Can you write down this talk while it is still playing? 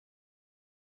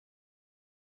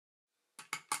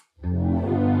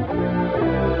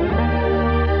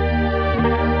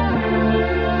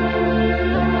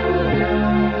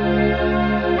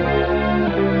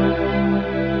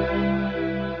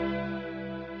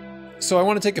So I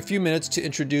want to take a few minutes to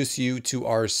introduce you to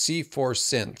our C4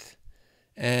 synth.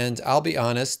 And I'll be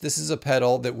honest, this is a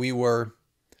pedal that we were,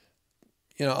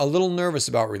 a little nervous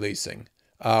about releasing.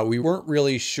 We weren't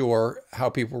really sure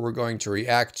how people were going to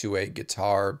react to a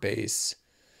guitar, bass,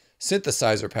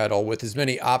 synthesizer pedal with as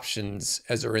many options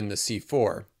as are in the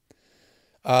C4.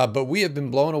 But we have been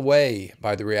blown away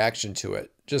by the reaction to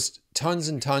it. Just tons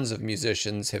and tons of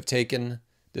musicians have taken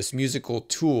this musical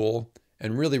tool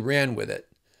and really ran with it.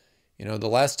 The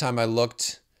last time I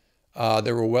looked,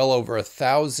 there were well over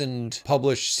 1,000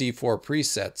 published C4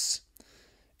 presets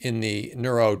in the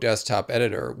Neurodesktop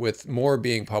Editor, with more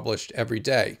being published every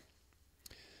day.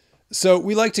 So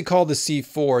we like to call the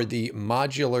C4 the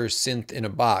modular synth in a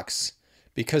box,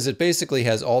 because it basically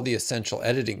has all the essential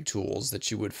editing tools that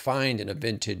you would find in a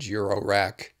vintage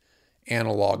Eurorack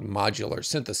analog modular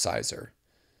synthesizer.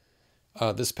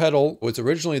 This pedal was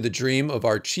originally the dream of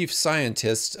our chief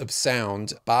scientist of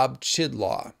sound, Bob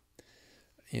Chidlaw.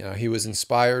 He was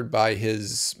inspired by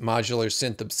his modular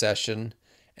synth obsession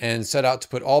and set out to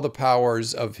put all the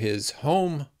powers of his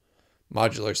home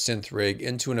modular synth rig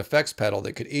into an effects pedal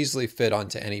that could easily fit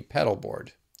onto any pedal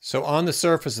board. So on the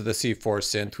surface of the C4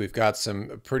 synth, we've got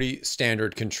some pretty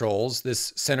standard controls.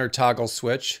 This center toggle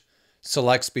switch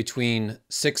selects between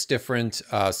 6 different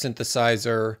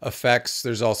synthesizer effects.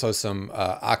 There's also some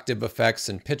octave effects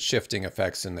and pitch shifting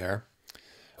effects in there.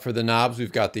 For the knobs,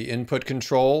 we've got the input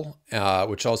control,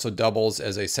 which also doubles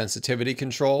as a sensitivity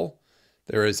control.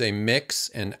 There is a mix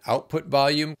and output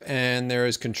volume, and there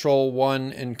is control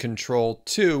 1 and control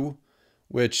 2,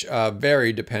 which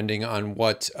vary depending on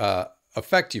what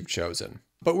effect you've chosen.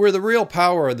 But where the real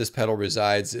power of this pedal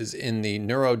resides is in the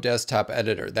Neurodesktop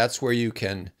Editor. That's where you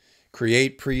can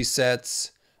create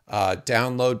presets,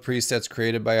 download presets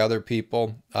created by other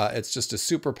people. It's just a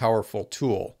super powerful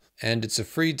tool. And it's a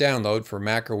free download for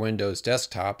Mac or Windows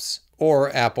desktops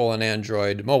or Apple and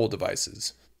Android mobile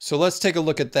devices. So let's take a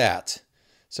look at that.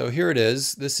 So here it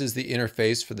is. This is the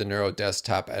interface for the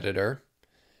Neurodesktop Editor.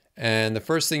 And the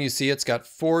first thing you see, it's got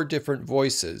 4 different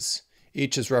voices.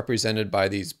 Each is represented by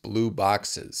these blue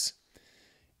boxes.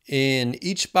 In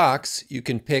each box, you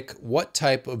can pick what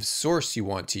type of source you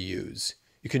want to use.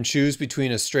 You can choose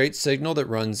between a straight signal that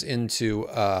runs into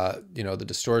the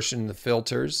distortion and the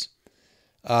filters.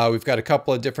 We've got a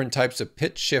couple of different types of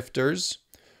pitch shifters,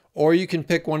 or you can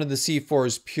pick one of the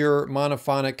C4's pure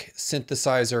monophonic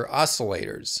synthesizer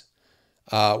oscillators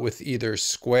with either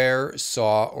square,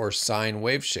 saw, or sine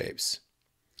wave shapes.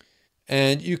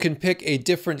 And you can pick a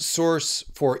different source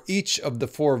for each of the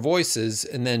 4 voices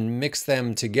and then mix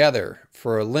them together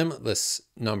for a limitless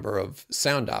number of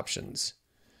sound options.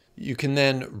 You can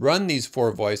then run these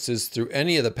 4 voices through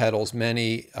any of the pedal's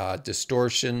many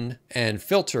distortion and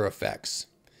filter effects.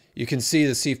 You can see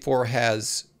the C4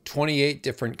 has 28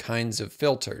 different kinds of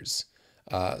filters,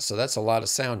 so that's a lot of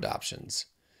sound options.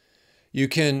 You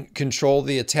can control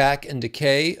the attack and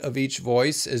decay of each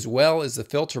voice as well as the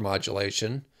filter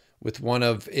modulation with one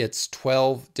of its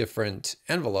 12 different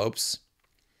envelopes.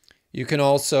 You can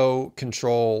also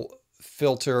control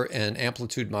filter and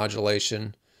amplitude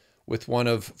modulation with one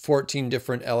of 14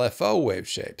 different LFO wave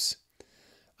shapes.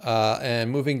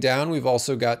 And moving down, we've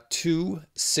also got 2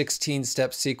 16-step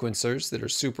sequencers that are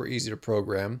super easy to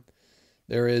program.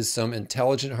 There is some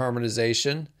intelligent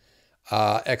harmonization,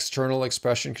 external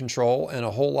expression control, and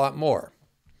a whole lot more.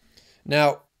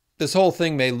 Now, this whole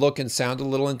thing may look and sound a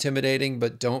little intimidating,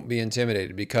 but don't be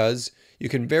intimidated, because you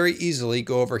can very easily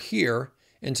go over here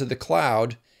into the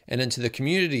cloud and into the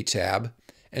community tab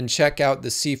and check out the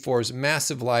C4's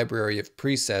massive library of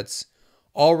presets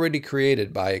already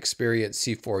created by experienced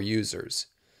C4 users.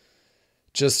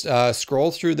 Just scroll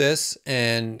through this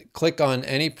and click on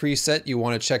any preset you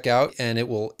want to check out, and it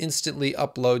will instantly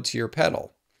upload to your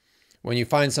pedal. When you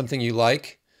find something you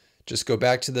like, just go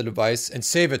back to the device and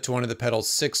save it to one of the pedal's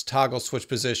 6 toggle switch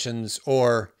positions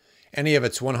or any of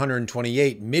its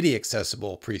 128 MIDI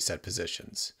accessible preset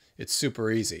positions. It's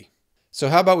super easy. So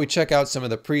how about we check out some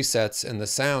of the presets and the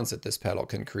sounds that this pedal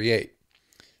can create.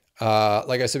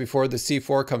 Like I said before, the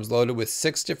C4 comes loaded with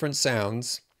 6 different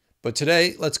sounds, but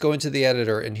today let's go into the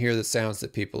editor and hear the sounds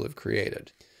that people have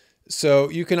created. So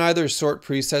you can either sort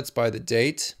presets by the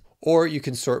date, or you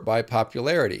can sort by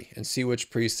popularity and see which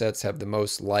presets have the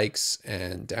most likes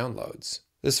and downloads.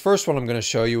 This first one I'm going to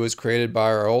show you was created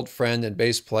by our old friend and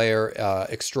bass player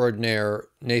extraordinaire,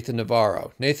 Nathan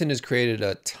Navarro. Nathan has created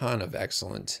a ton of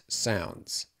excellent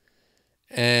sounds.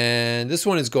 And this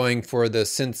one is going for the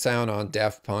synth sound on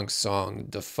Daft Punk's song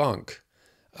Da Funk.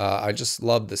 I just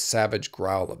love the savage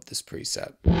growl of this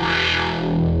preset.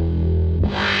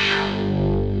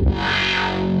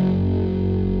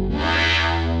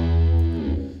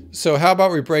 So how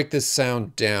about we break this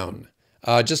sound down?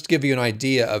 Just to give you an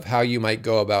idea of how you might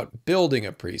go about building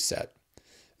a preset.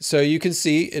 So you can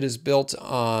see it is built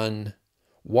on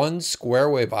one square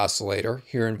wave oscillator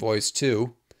here in voice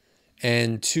 2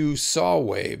 and 2 saw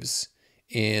waves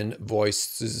in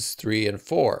voices 3 and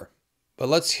 4. But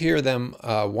let's hear them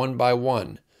one by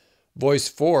one. Voice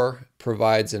 4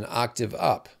 provides an octave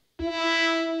up.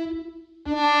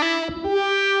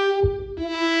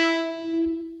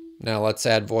 Now let's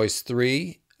add voice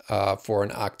 3 for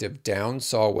an octave down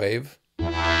saw wave.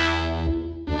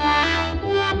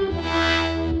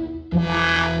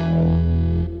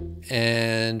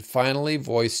 And finally,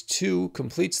 voice 2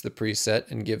 completes the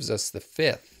preset and gives us the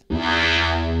 5th.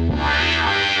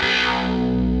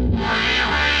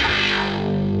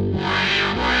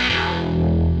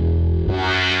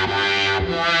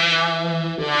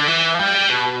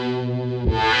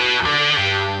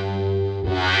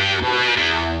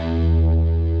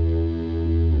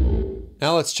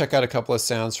 Now let's check out a couple of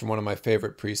sounds from one of my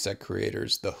favorite preset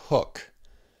creators, the Hook.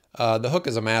 The Hook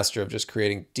is a master of just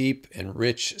creating deep and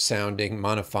rich sounding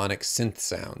monophonic synth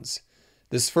sounds.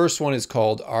 This first one is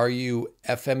called Are You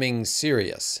FMing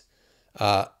Serious?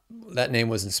 That name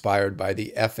was inspired by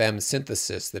the FM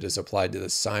synthesis that is applied to the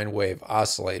sine wave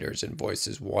oscillators in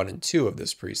voices 1 and 2 of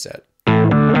this preset.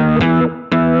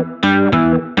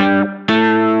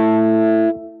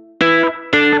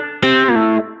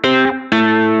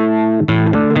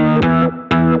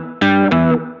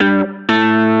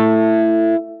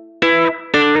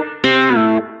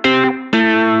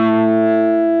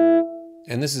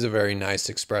 And this is a very nice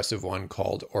expressive one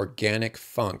called Organic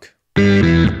Funk.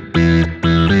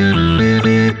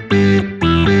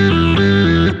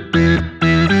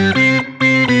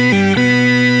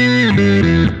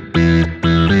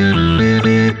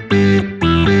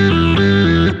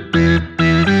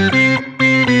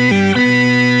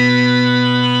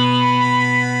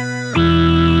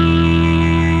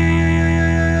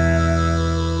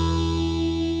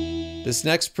 This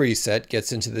next preset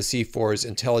gets into the C4's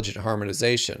intelligent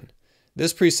harmonization.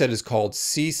 This preset is called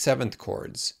C7th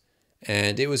chords,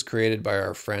 and it was created by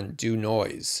our friend Do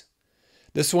Noise.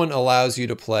 This one allows you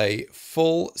to play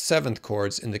full 7th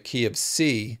chords in the key of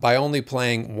C by only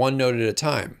playing one note at a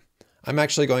time. I'm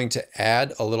actually going to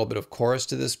add a little bit of chorus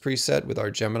to this preset with our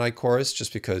Gemini chorus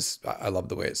just because I love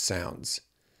the way it sounds.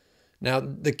 Now,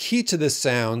 the key to this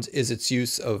sound is its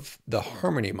use of the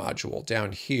harmony module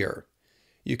down here.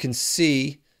 You can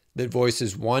see that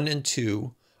voices 1 and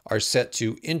 2 are set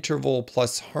to interval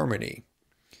plus harmony.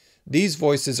 These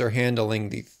voices are handling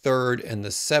the 3rd and the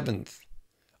 7th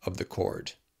of the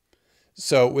chord.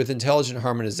 So with intelligent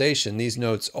harmonization, these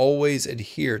notes always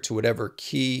adhere to whatever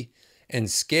key and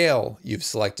scale you've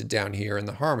selected down here in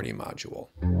the harmony module.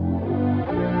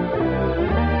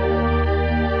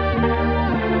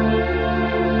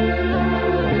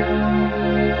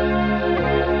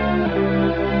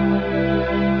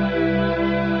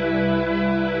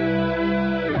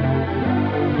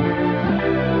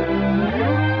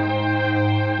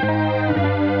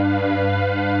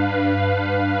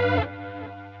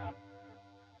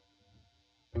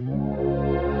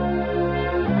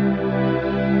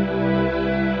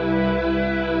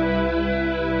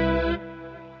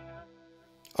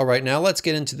 All right, now let's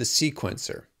get into the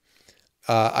sequencer.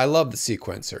 I love the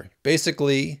sequencer.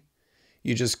 Basically,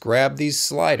 you just grab these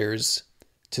sliders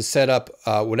to set up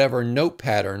whatever note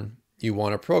pattern you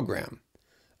want to program.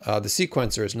 The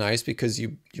sequencer is nice because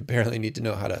you barely need to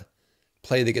know how to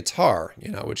play the guitar,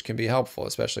 which can be helpful,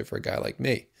 especially for a guy like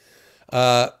me.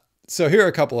 So here are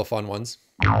a couple of fun ones.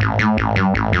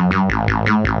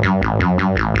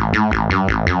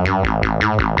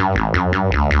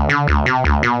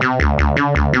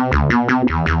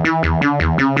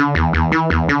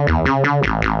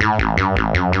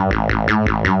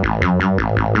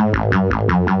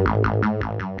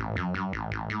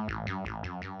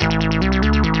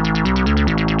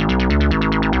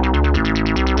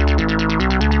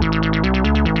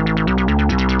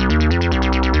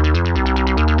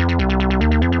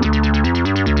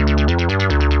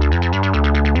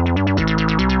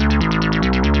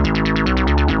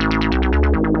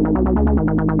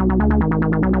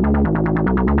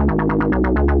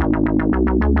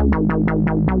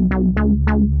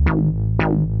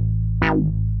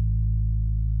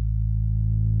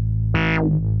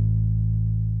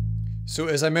 So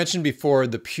as I mentioned before,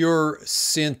 the pure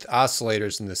synth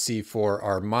oscillators in the C4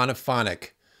 are monophonic,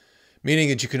 meaning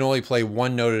that you can only play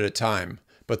one note at a time.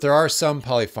 But there are some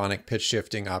polyphonic pitch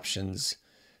shifting options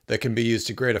that can be used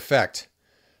to great effect.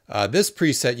 This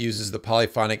preset uses the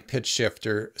polyphonic pitch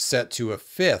shifter set to a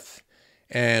 5th,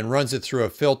 and runs it through a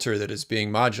filter that is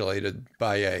being modulated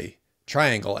by a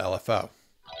triangle LFO.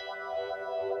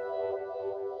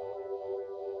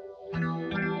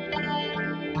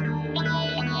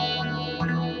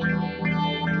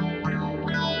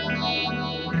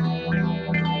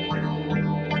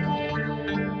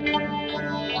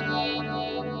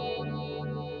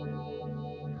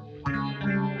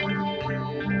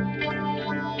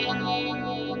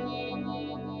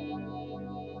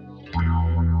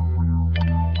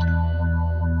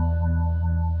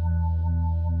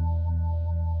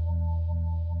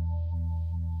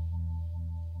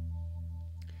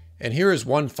 And here is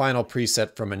one final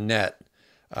preset from a net.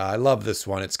 I love this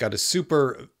one. It's got a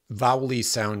super vowely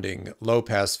sounding low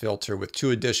pass filter with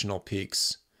 2 additional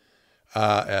peaks.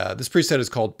 This preset is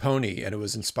called Pony, and it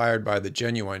was inspired by the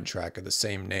Genuine track of the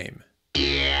same name.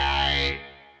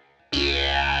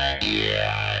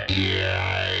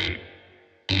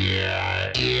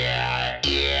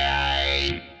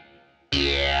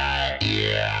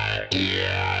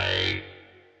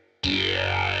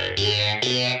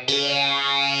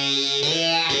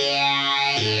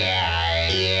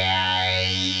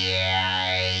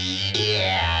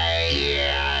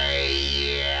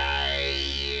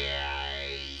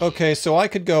 Okay, so I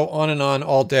could go on and on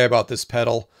all day about this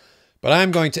pedal, but I'm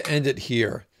going to end it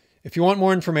here. If you want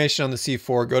more information on the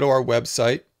C4, go to our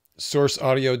website,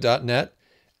 sourceaudio.net,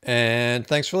 and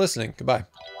thanks for listening. Goodbye.